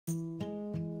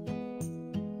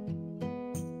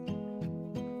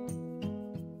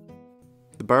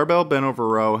barbell bent over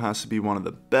row has to be one of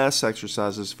the best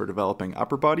exercises for developing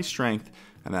upper body strength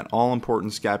and that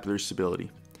all-important scapular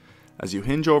stability. As you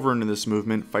hinge over into this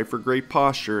movement, fight for great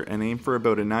posture and aim for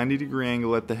about a 90-degree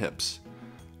angle at the hips.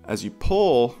 As you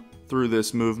pull through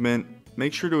this movement,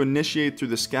 make sure to initiate through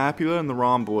the scapula and the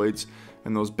rhomboids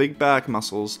and those big back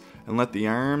muscles, and let the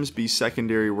arms be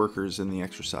secondary workers in the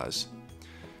exercise.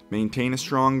 Maintain a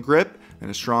strong grip and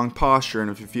a strong posture,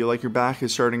 and if you feel like your back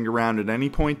is starting to round at any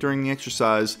point during the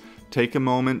exercise, take a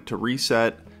moment to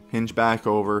reset, hinge back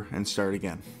over, and start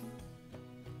again.